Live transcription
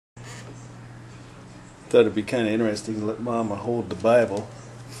Thought it'd be kind of interesting to let Mama hold the Bible.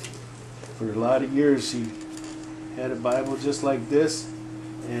 For a lot of years she had a Bible just like this,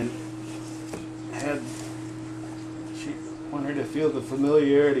 and she wanted to feel the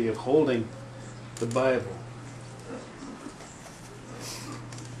familiarity of holding the Bible.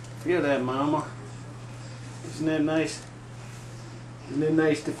 Feel that, Mama? Isn't that nice? Isn't it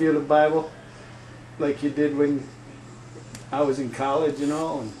nice to feel the Bible like you did when I was in college and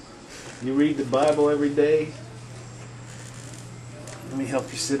all, and you read the Bible every day? Let me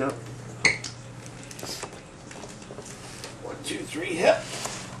help you sit up. 1, 2, 3, hep.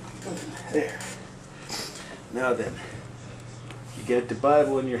 There. Now then, you got the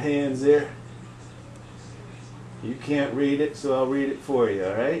Bible in your hands there. You can't read it, so I'll read it for you,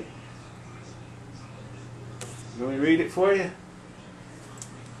 alright? You want me to read it for you?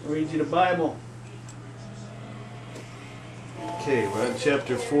 I'll read you the Bible. Okay, we're on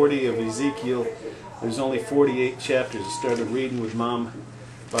chapter 40 of Ezekiel. There's only 48 chapters. I started reading with Mom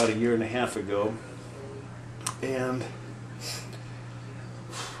about 1.5 years ago. And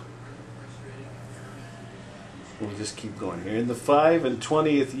we'll just keep going here. In the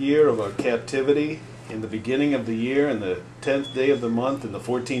 25th year of our captivity, in the beginning of the year, and the 10th day of the month, in the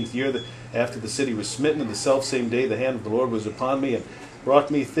 14th year, after the city was smitten, in the selfsame day the hand of the Lord was upon me, and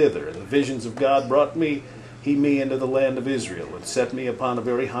brought me thither. And the visions of God brought me into the land of Israel, and set me upon a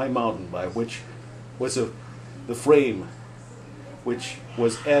very high mountain, by which was the frame, which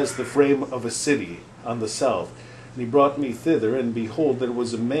was as the frame of a city on the south. And he brought me thither, and behold, there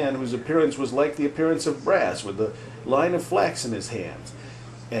was a man whose appearance was like the appearance of brass, with a line of flax in his hands,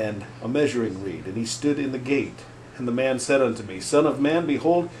 and a measuring reed. And he stood in the gate. And the man said unto me, Son of man,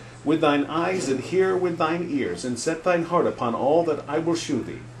 behold with thine eyes, and hear with thine ears, and set thine heart upon all that I will shew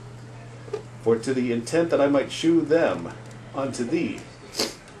thee. For to the intent that I might shew them unto thee,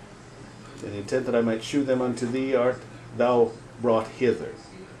 and the intent that I might shew them unto thee, art thou brought hither.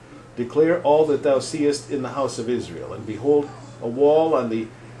 Declare all that thou seest in the house of Israel. And behold, a wall on the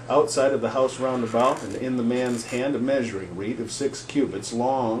outside of the house round about, and in the man's hand a measuring reed of 6 cubits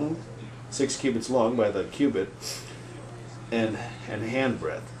long, 6 cubits long by the cubit, and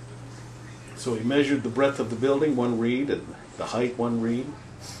handbreadth. So he measured the breadth of the building 1 reed, and the height 1 reed.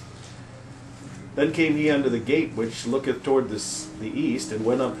 Then came he unto the gate which looketh toward the east, and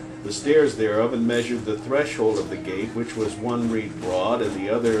went up the stairs thereof, and measured the threshold of the gate, which was 1 reed broad, and the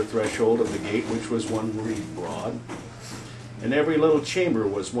other threshold of the gate, which was 1 reed broad. And every little chamber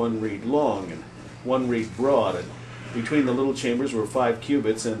was 1 reed long, and 1 reed broad, and between the little chambers were 5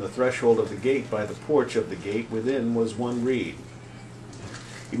 cubits, and the threshold of the gate by the porch of the gate within was 1 reed.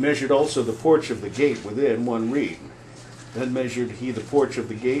 He measured also the porch of the gate within 1 reed. Then measured he the porch of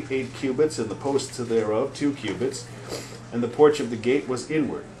the gate 8 cubits, and the posts thereof 2 cubits, and the porch of the gate was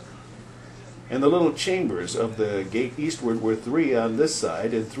inward. And the little chambers of the gate eastward were 3 on this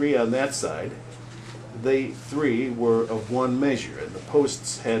side, and 3 on that side. They 3 were of 1 measure, and the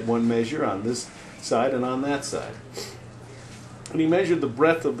posts had 1 measure on this side and on that side. And he measured the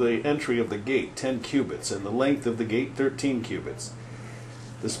breadth of the entry of the gate 10 cubits, and the length of the gate 13 cubits.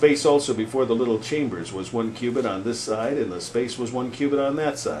 The space also before the little chambers was 1 cubit on this side, and the space was 1 cubit on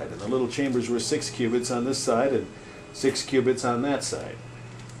that side. And the little chambers were 6 cubits on this side, and 6 cubits on that side.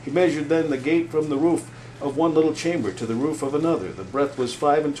 He measured then the gate from the roof of 1 little chamber to the roof of another. The breadth was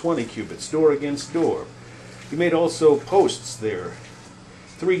 25 cubits, door against door. He made also posts there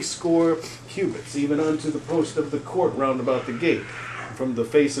 60 cubits, even unto the post of the court round about the gate. From the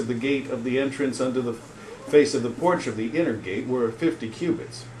face of the gate of the entrance unto the face of the porch of the inner gate were 50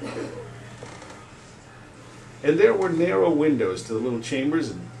 cubits. And there were narrow windows to the little chambers,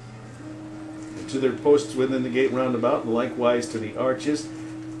 and to their posts within the gate round about, and likewise to the arches.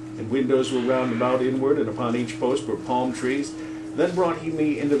 And windows were round about inward, and upon each post were palm trees. Then brought he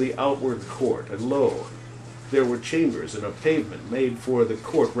me into the outward court, and lo, there were chambers and a pavement made for the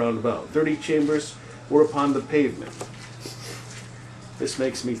court round about. 30 chambers were upon the pavement. This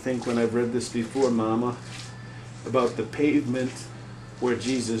makes me think, when I've read this before, Mama, about the pavement where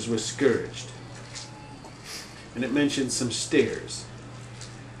Jesus was scourged. And it mentions some stairs.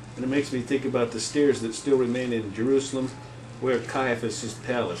 And it makes me think about the stairs that still remain in Jerusalem, where Caiaphas'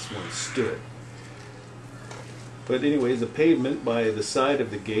 palace once stood. But anyway, the pavement by the side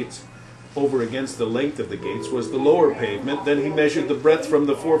of the gates, over against the length of the gates, was the lower pavement. Then he measured the breadth from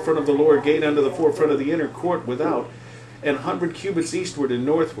the forefront of the lower gate unto the forefront of the inner court without, and 100 cubits eastward and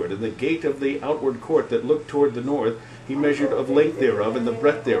northward. And the gate of the outward court that looked toward the north, he measured of length thereof, and the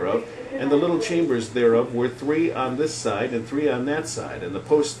breadth thereof. And the little chambers thereof were 3 on this side, and 3 on that side. And the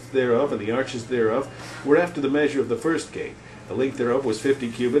posts thereof, and the arches thereof, were after the measure of the first gate. The length thereof was 50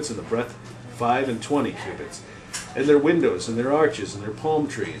 cubits, and the breadth 5 and 20 cubits. And their windows and their arches and their palm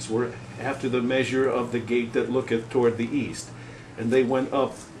trees were after the measure of the gate that looketh toward the east. And they went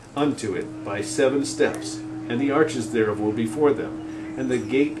up unto it by 7 steps, and the arches thereof were before them. And the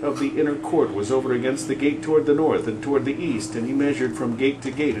gate of the inner court was over against the gate toward the north and toward the east, and he measured from gate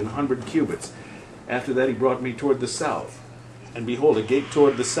to gate 100 cubits. After that he brought me toward the south. And behold, a gate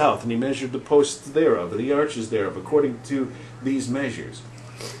toward the south, and he measured the posts thereof, and the arches thereof, according to these measures.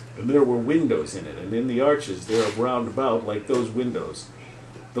 And there were windows in it, and in the arches thereof round about, like those windows.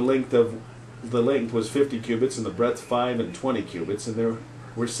 The length was 50 cubits, and the breadth 5 and 20 cubits, and there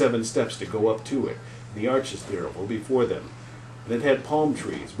were 7 steps to go up to it. The arches thereof were before them. And it had palm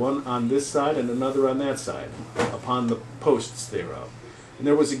trees, one on this side and another on that side, upon the posts thereof. And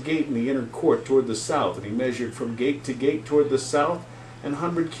there was a gate in the inner court toward the south, and he measured from gate to gate toward the south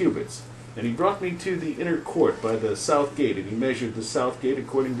 100 cubits. And he brought me to the inner court by the south gate, and he measured the south gate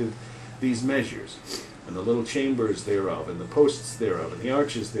according to these measures, and the little chambers thereof, and the posts thereof, and the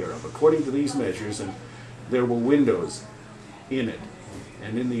arches thereof, according to these measures. And there were windows in it,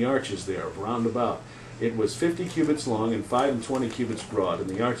 and in the arches thereof round about. It was 50 cubits long, and 5 and 20 cubits broad, and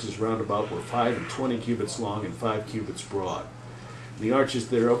the arches round about were 5 and 20 cubits long, and 5 cubits broad. The arches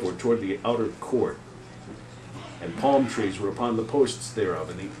thereof were toward the outer court, and palm trees were upon the posts thereof,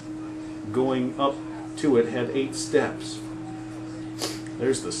 and the going up to it had 8 steps.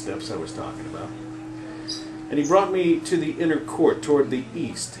 There's the steps I was talking about. And he brought me to the inner court toward the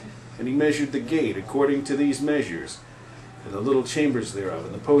east, and he measured the gate according to these measures, and the little chambers thereof,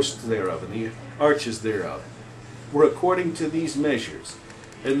 and the posts thereof, and the arches thereof were according to these measures.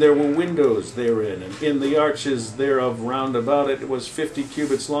 And there were windows therein, and in the arches thereof round about it was 50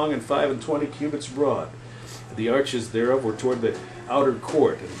 cubits long, and 5 and 20 cubits broad. The arches thereof were toward the outer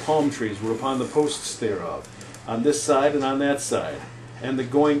court, and palm trees were upon the posts thereof, on this side and on that side. And the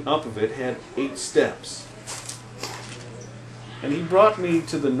going up of it had 8 steps. And he brought me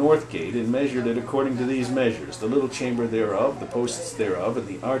to the north gate, and measured it according to these measures, the little chamber thereof, the posts thereof, and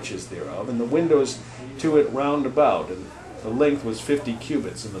the arches thereof, and the windows to it round about. And the length was 50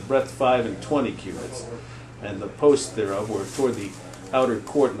 cubits, and the breadth 5 and 20 cubits. And the posts thereof were toward the outer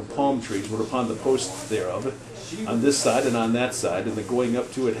court, and the palm trees were upon the posts thereof, on this side and on that side, and the going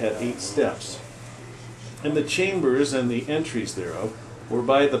up to it had 8 steps. And the chambers and the entries thereof were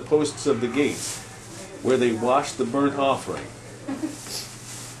by the posts of the gates, where they washed the burnt offering.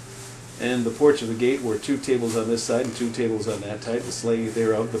 And the porch of the gate were 2 tables on this side and 2 tables on that side, to slay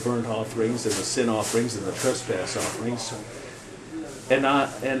thereof the burnt offerings and the sin offerings and the trespass offerings. And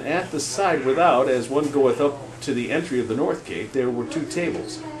at the side without, as one goeth up to the entry of the north gate, there were 2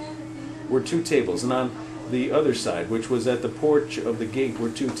 tables. And on the other side, which was at the porch of the gate, were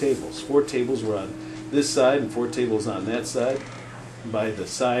 2 tables. 4 tables were on this side and 4 tables on that side. By the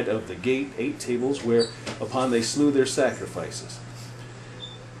side of the gate 8 tables, whereupon they slew their sacrifices.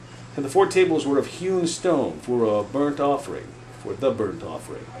 And the 4 tables were of hewn stone for a burnt offering, for the burnt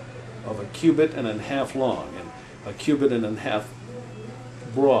offering, of 1.5 cubits long, and 1.5 cubits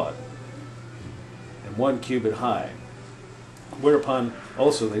broad, and 1 cubit high. Whereupon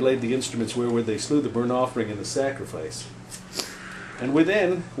also they laid the instruments wherewith they slew the burnt offering and the sacrifice. And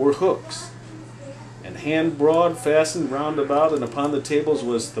within were hooks, and hand broad fastened round about, and upon the tables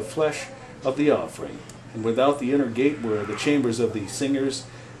was the flesh of the offering. And without the inner gate were the chambers of the singers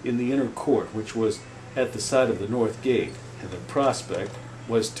in the inner court, which was at the side of the north gate, and the prospect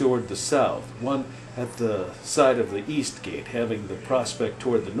was toward the south, one at the side of the east gate, having the prospect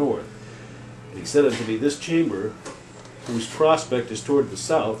toward the north. And he said unto me, This chamber, whose prospect is toward the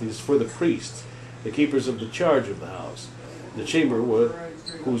south, is for the priests, the keepers of the charge of the house. The chamber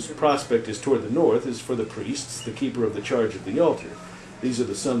whose prospect is toward the north is for the priests, the keeper of the charge of the altar. These are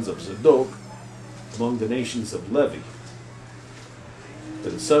the sons of Zadok among the nations of Levi,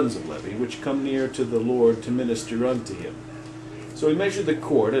 the sons of Levi, which come near to the Lord to minister unto him. So he measured the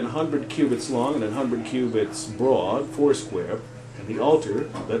court, 100 cubits long and 100 cubits broad, foursquare, and the altar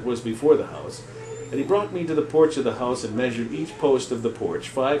that was before the house. And he brought me to the porch of the house, and measured each post of the porch,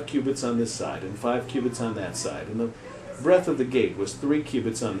 5 cubits on this side, and 5 cubits on that side. And the breadth of the gate was 3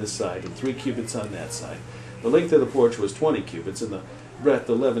 cubits on this side, and 3 cubits on that side. The length of the porch was 20 cubits, and the breadth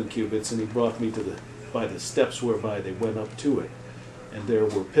 11 cubits. And he brought me to by the steps whereby they went up to it. And there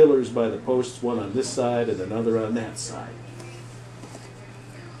were pillars by the posts, one on this side and another on that side.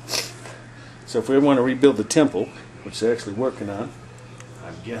 So if we want to rebuild the temple, which they're actually working on,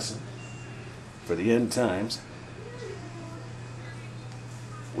 I'm guessing, for the end times,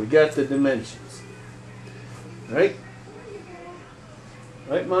 we got the dimensions. Right?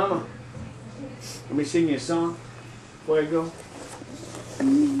 Right, Mama? Let me sing you a song before I go.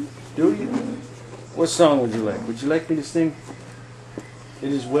 Do you? What song would you like? Would you like me to sing It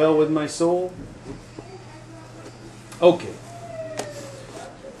Is Well With My Soul? Okay.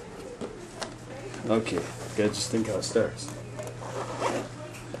 Okay. Gotta just think how it starts.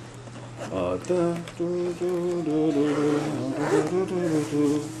 I'm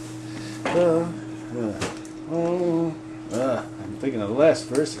thinking of the last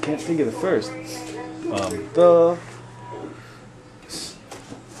verse. I can't think of the first.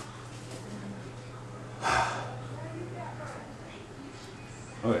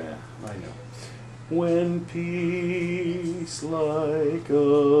 Oh yeah, I know. When peace like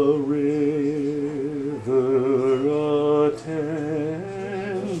a river attendeth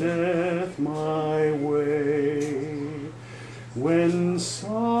my way, when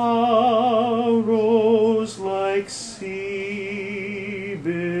sorrows like sea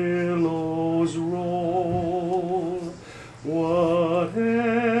billows roll, whatever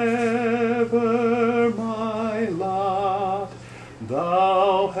my lot,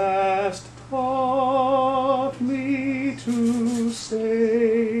 Thou hast taught me to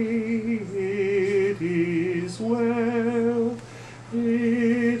say, it is well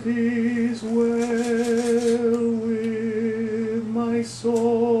with my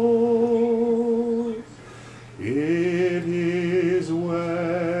soul. It is well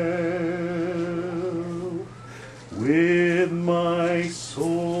with my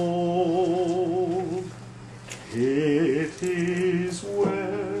soul. It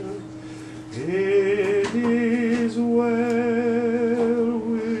is well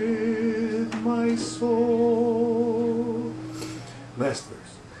with my soul. Last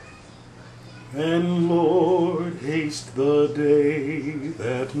verse. And Lord, haste the day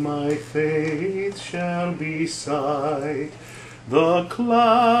that my faith shall be sight, the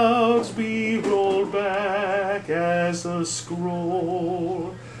clouds be rolled back as a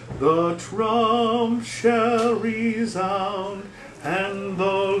scroll, the trump shall resound, and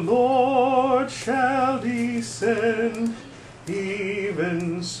the Lord shall descend.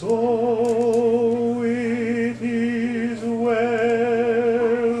 Even so it is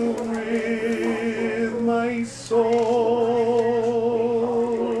well with my soul.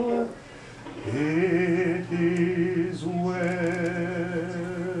 It is well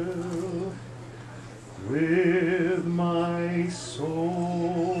with my soul.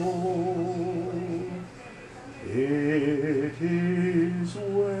 It is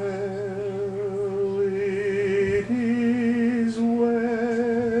well, it is well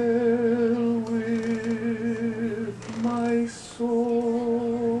with my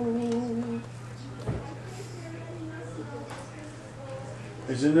soul.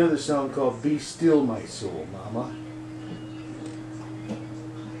 There's another song called Be Still My Soul, Mama.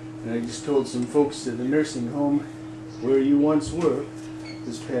 And I just told some folks at the nursing home where you once were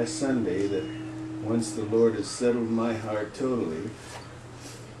this past Sunday that once the Lord has settled my heart totally,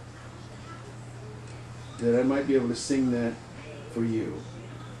 that I might be able to sing that for you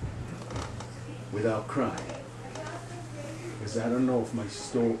without crying. Because I don't know if my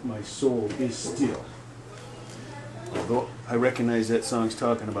soul is still. Although I recognize that song's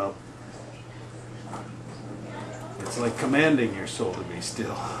talking about, it's like commanding your soul to be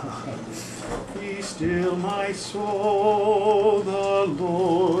still. Be still, my soul, the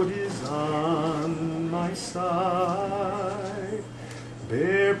Lord is on my side.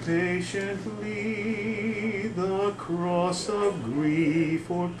 Bear patiently the cross of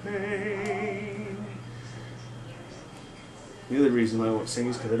grief or pain. The other reason why I won't sing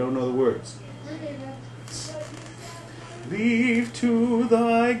is because I don't know the words. Leave to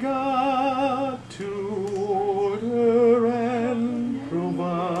thy God to order and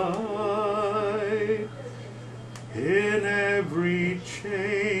provide. In every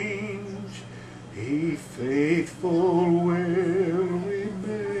change, He faithful will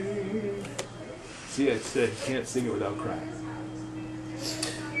remain. See, I said you can't sing it without crying.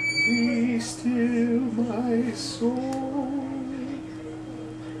 Be still, my soul,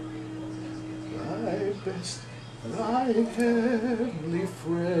 thy best, thy heavenly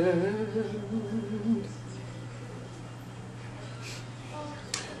friend.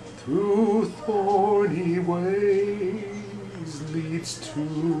 Through thorny ways leads to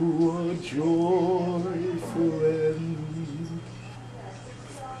a joyful end.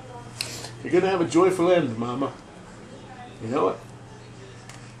 You're going to have a joyful end, Mama. You know it?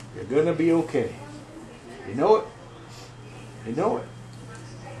 You're going to be okay. You know it? You know it.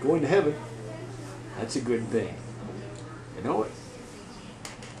 Going to heaven, that's a good thing. You know it?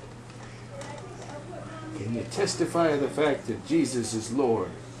 Can you testify the fact that Jesus is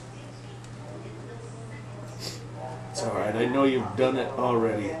Lord? It's all right. I know you've done it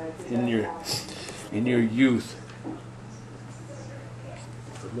already in your in your youth.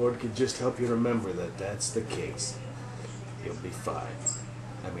 If the Lord could just help you remember that that's the case, you'll be fine.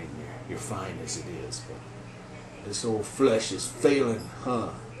 I mean, you're fine as it is, but this old flesh is failing, huh?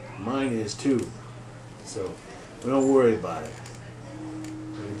 Mine is too. So we don't worry about it.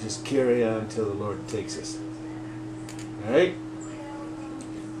 We just carry on until the Lord takes us. All right?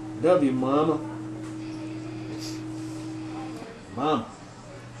 Love you, Mama. Mama.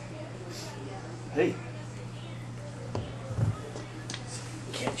 Hey.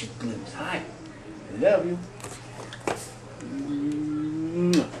 Catch a glimpse. Hi. Love you.